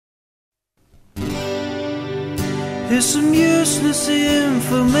Here's some useless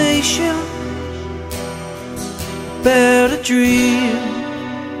information about a dream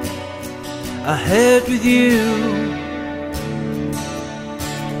I had with you.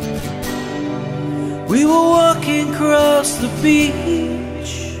 We were walking across the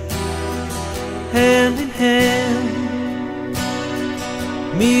beach, hand in hand,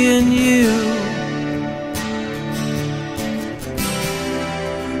 me and you.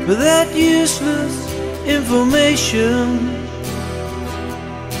 But that useless information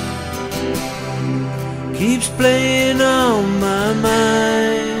keeps playing on my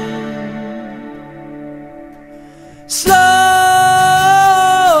mind. Slowly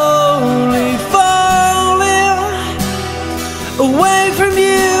falling away from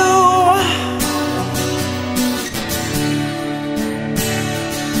you,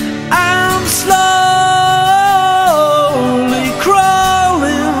 I'm slowly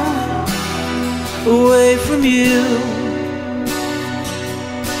crawling away from you.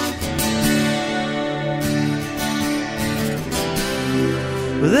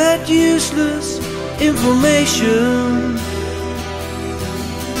 But that useless information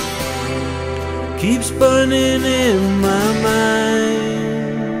keeps burning in my mind.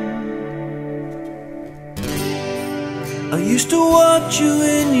 I used to watch you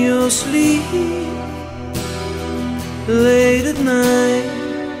in your sleep late at night.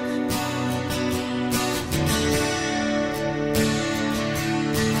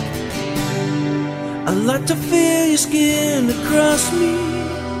 I like to feel your skin across me.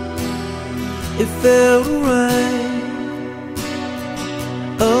 It felt right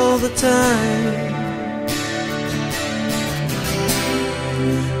all the time.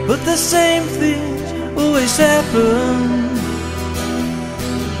 But the same things always happen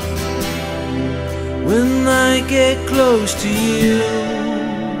when I get close to you.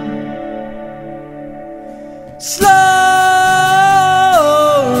 Slowly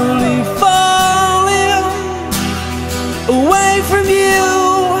falling away from you,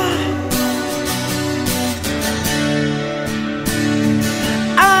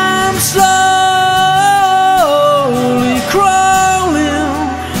 I'm slowly crawling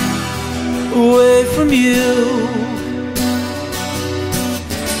away from you.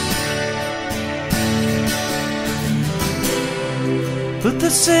 But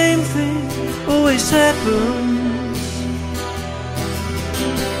the same thing always happens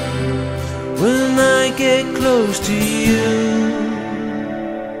when I get close to you.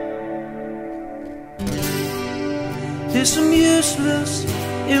 There's some useless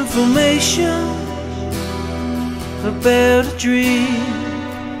information about a dream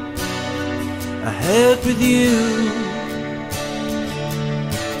I had with you.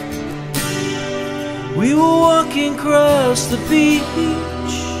 We were walking across the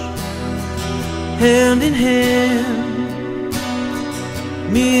beach, hand in hand,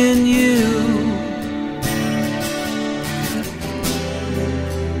 me and you.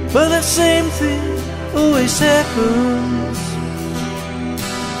 But that same thing always happens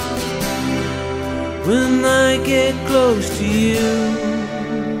when I get close to you.